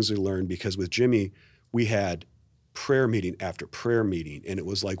of the things we learned, because with Jimmy, we had prayer meeting after prayer meeting, and it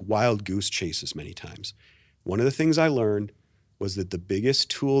was like wild goose chases many times. One of the things I learned was that the biggest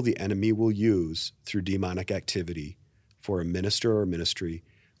tool the enemy will use through demonic activity for a minister or a ministry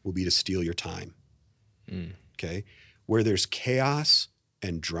will be to steal your time. Okay? Where there's chaos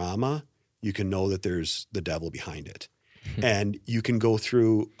and drama, you can know that there's the devil behind it. And you can go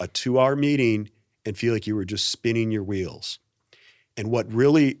through a 2-hour meeting and feel like you were just spinning your wheels. And what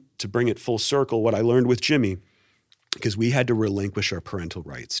really, to bring it full circle, what I learned with Jimmy, because we had to relinquish our parental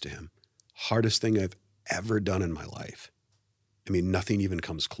rights to him. Hardest thing I've ever done in my life. I mean, nothing even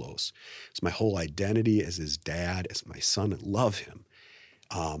comes close. It's my whole identity as his dad, as my son. I love him.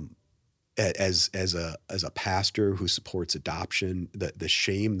 As a pastor who supports adoption, the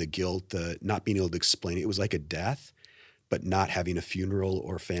shame, the guilt, the not being able to explain it was like a death, but not having a funeral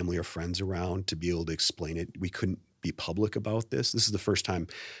or family or friends around to be able to explain it. We couldn't be public about this. This is the first time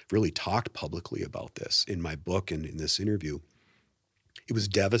I've really talked publicly about this in my book and in this interview. It was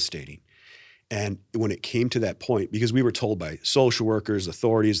devastating. And when it came to that point, because we were told by social workers,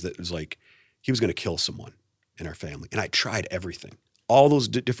 authorities, that it was like he was going to kill someone in our family. And I tried everything. All those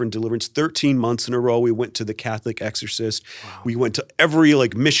different deliverance, 13 months in a row, we went to the Catholic exorcist. Wow. We went to every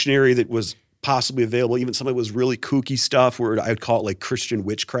missionary that was possibly available, even some of it was really kooky stuff where I'd call it Christian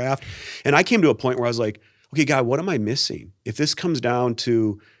witchcraft. And I came to a point where I was like, okay, God, what am I missing? If this comes down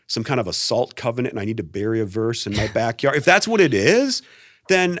to some kind of a salt covenant and I need to bury a verse in my backyard, if that's what it is,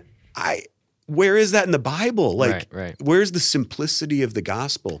 then where is that in the Bible? Right. Where's the simplicity of the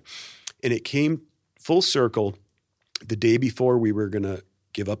gospel? And it came full circle the day before we were going to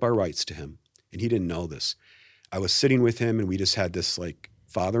give up our rights to him. And he didn't know this. I was sitting with him and we just had this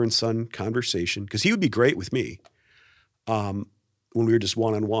father and son conversation, because he would be great with me when we were just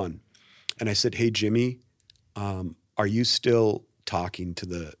one-on-one. And I said, hey, Jimmy, are you still talking to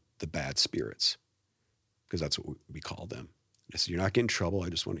the bad spirits? Because that's what we call them. And I said, you're not getting in trouble. I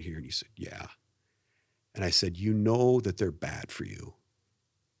just want to hear. And he said, yeah. And I said, you know that they're bad for you.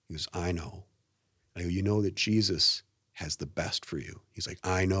 He goes, I know. I go, you know that Jesus has the best for you. He's like,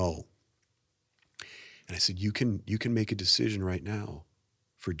 I know. And I said, you can make a decision right now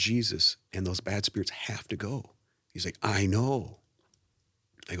for Jesus, and those bad spirits have to go. He's like, I know.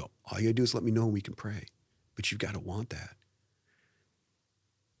 I go, all you gotta do is let me know and we can pray. But you've got to want that.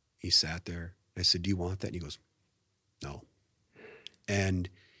 He sat there. I said, do you want that? And he goes, no. And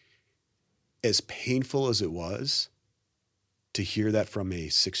as painful as it was to hear that from a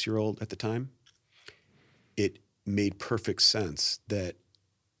 6-year-old at the time, it made perfect sense that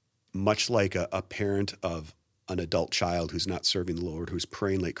much like a parent of an adult child who's not serving the Lord, who's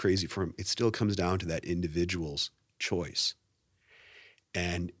praying like crazy for him, it still comes down to that individual's choice.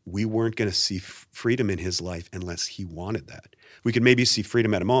 And we weren't going to see freedom in his life unless he wanted that. We could maybe see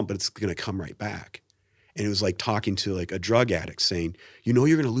freedom at a moment, but it's going to come right back. And it was like talking to like a drug addict saying, you know,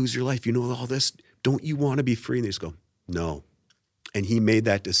 you're going to lose your life. You know all this. Don't you want to be free? And they just go, no. And he made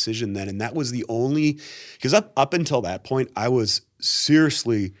that decision then. And that was the only, because up until that point, I was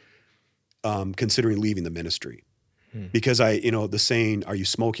seriously considering leaving the ministry. Because the saying, are you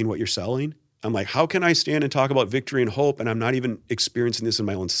smoking what you're selling? I'm like, how can I stand and talk about victory and hope and I'm not even experiencing this in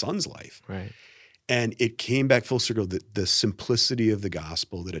my own son's life? Right. And it came back full circle, the simplicity of the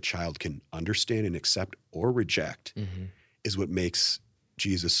gospel that a child can understand and accept or reject is what makes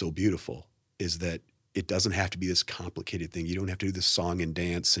Jesus so beautiful, is that it doesn't have to be this complicated thing. You don't have to do this song and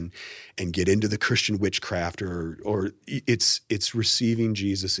dance and get into the Christian witchcraft or it's receiving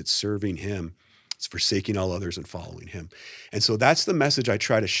Jesus, it's serving him. It's forsaking all others and following him. And so that's the message I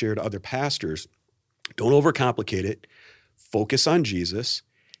try to share to other pastors. Don't overcomplicate it. Focus on Jesus.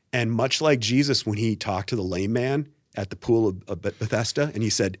 And much like Jesus, when he talked to the lame man at the pool of Bethesda, and he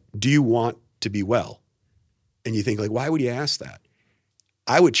said, do you want to be well? And you think, like, why would he ask that?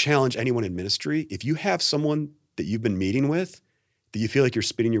 I would challenge anyone in ministry, if you have someone that you've been meeting with, that you feel like you're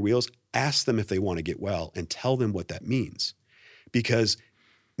spinning your wheels, ask them if they want to get well and tell them what that means. Because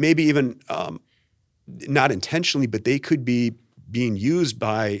maybe even not intentionally, but they could be being used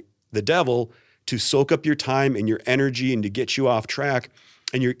by the devil to soak up your time and your energy and to get you off track.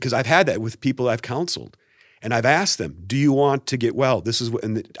 And because I've had that with people I've counseled, and I've asked them, "Do you want to get well?" This is what,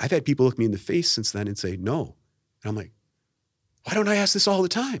 and I've had people look me in the face since then and say, "No." And I'm like, "Why don't I ask this all the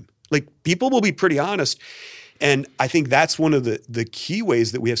time?" Like, people will be pretty honest, and I think that's one of the key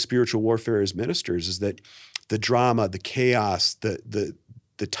ways that we have spiritual warfare as ministers is that the drama, the chaos, the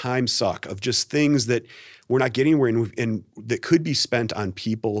time suck of just things that we're not getting anywhere and that could be spent on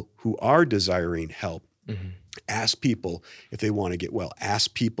people who are desiring help. Ask people if they want to get well.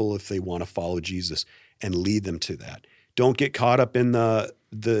 Ask people if they want to follow Jesus and lead them to that. Don't get caught up in the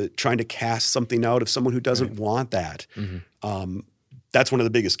trying to cast something out of someone who doesn't want that. That's one of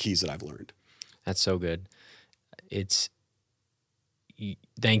the biggest keys that I've learned. That's so good.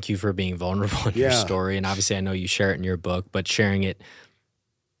 Thank you for being vulnerable in your story. And obviously I know you share it in your book, but sharing it,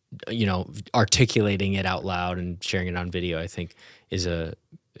 articulating it out loud and sharing it on video, I think is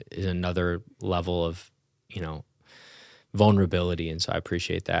another level of, vulnerability. And so I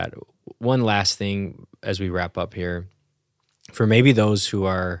appreciate that. One last thing as we wrap up here, for maybe those who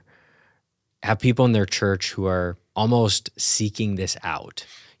have people in their church who are almost seeking this out.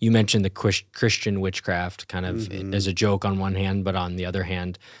 You mentioned the Christian witchcraft kind of as a joke on one hand, but on the other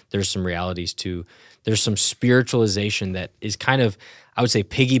hand, there's some realities too. There's some spiritualization that is kind of, I would say,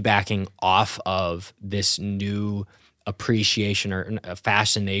 piggybacking off of this new appreciation or a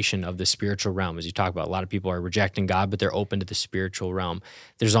fascination of the spiritual realm. As you talk about, a lot of people are rejecting God, but they're open to the spiritual realm.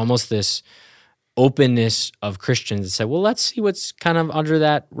 There's almost this openness of Christians that say, well, let's see what's kind of under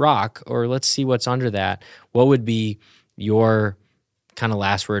that rock, or let's see what's under that. What would be your kind of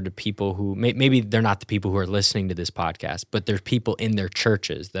last word to people who maybe they're not the people who are listening to this podcast, but there's people in their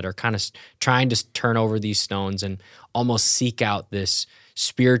churches that are kind of trying to turn over these stones and almost seek out this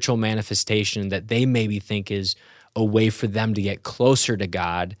spiritual manifestation that they maybe think is a way for them to get closer to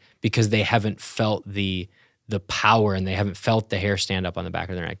God because they haven't felt the power and they haven't felt the hair stand up on the back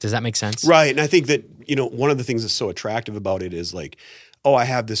of their neck. Does that make sense? Right. And I think that, one of the things that's so attractive about it is like, oh, I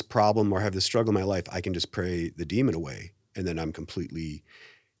have this problem or I have this struggle in my life. I can just pray the demon away and then I'm completely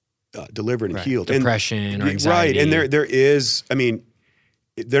delivered and healed. Depression or anxiety. Right. And there is,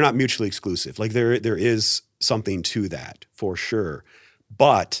 they're not mutually exclusive. Like there is something to that for sure.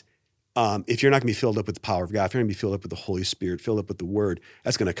 But if you're not going to be filled up with the power of God, if you're going to be filled up with the Holy Spirit, filled up with the Word,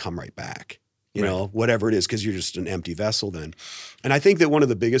 that's going to come right back. Whatever it is, because you're just an empty vessel then. And I think that one of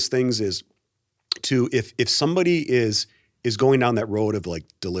the biggest things is if somebody is going down that road of like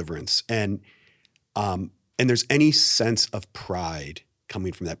deliverance and there's any sense of pride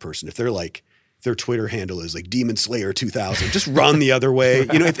coming from that person, if they're like, their Twitter handle is like Demon Slayer 2000, just run the other way.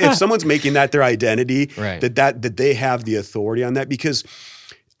 If someone's making that their identity, that they have the authority on that, because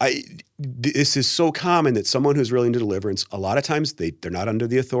this is so common that someone who's really into deliverance, a lot of times they're not under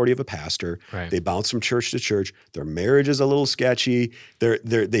the authority of a pastor. Right. They bounce from church to church. Their marriage is a little sketchy.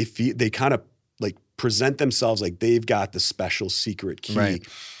 They kind of like present themselves like they've got the special secret key. Right.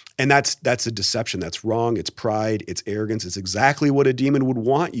 And that's a deception. That's wrong. It's pride. It's arrogance. It's exactly what a demon would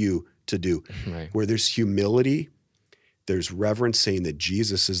want you to do. Right. Where there's humility, there's reverence, saying that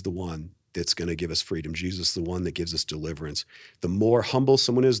Jesus is the one that's going to give us freedom. Jesus is the one that gives us deliverance. The more humble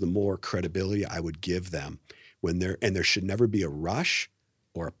someone is, the more credibility I would give them and there should never be a rush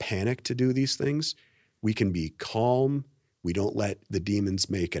or a panic to do these things. We can be calm. We don't let the demons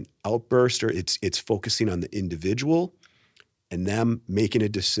make an outburst, or it's focusing on the individual and them making a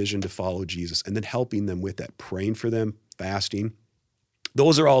decision to follow Jesus and then helping them with that, praying for them, fasting.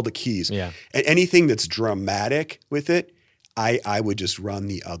 Those are all the keys. Yeah. And anything that's dramatic with it, I would just run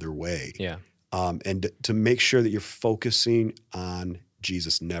the other way. Yeah. And to make sure that you're focusing on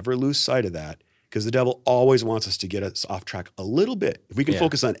Jesus. Never lose sight of that, because the devil always wants us to get us off track a little bit. If we can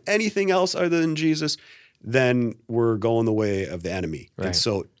focus on anything else other than Jesus, then we're going the way of the enemy. Right. And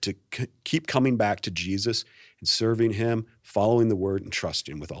so to keep coming back to Jesus and serving him, following the word, and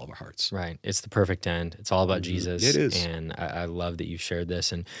trusting with all of our hearts. Right. It's the perfect end. It's all about Jesus. It is. And I love that you've shared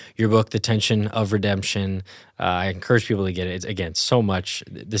this. And your book, The Tension of Redemption, I encourage people to get it. It's, again, so much.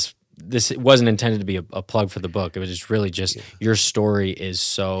 This wasn't intended to be a plug for the book. It was just really your story is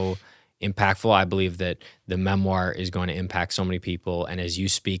so impactful. I believe that the memoir is going to impact so many people. And as you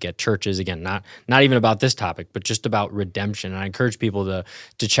speak at churches, again, not even about this topic, but just about redemption. And I encourage people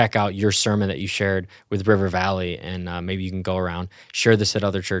to check out your sermon that you shared with River Valley. And maybe you can go around, share this at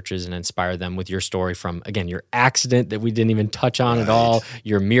other churches and inspire them with your story from, again, your accident that we didn't even touch on at all,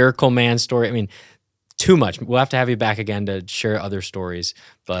 your Miracle Man story. I mean, too much. We'll have to have you back again to share other stories,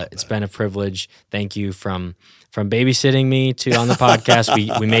 but it's been a privilege. Thank you from babysitting me to on the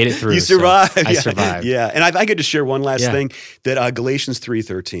podcast. We made it through. You survived. So I survived. Yeah. And I get to share one last thing, that Galatians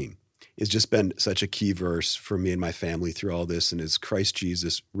 3:13 has just been such a key verse for me and my family through all this. And as Christ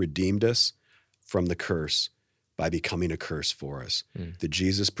Jesus redeemed us from the curse by becoming a curse for us, that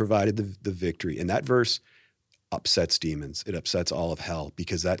Jesus provided the victory. And that verse upsets demons. It upsets all of hell,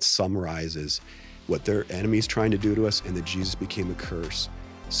 because that summarizes what their enemy's trying to do to us, and that Jesus became a curse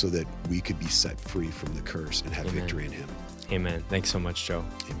so that we could be set free from the curse and have victory in him. Amen. Thanks so much, Joe.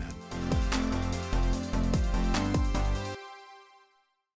 Amen.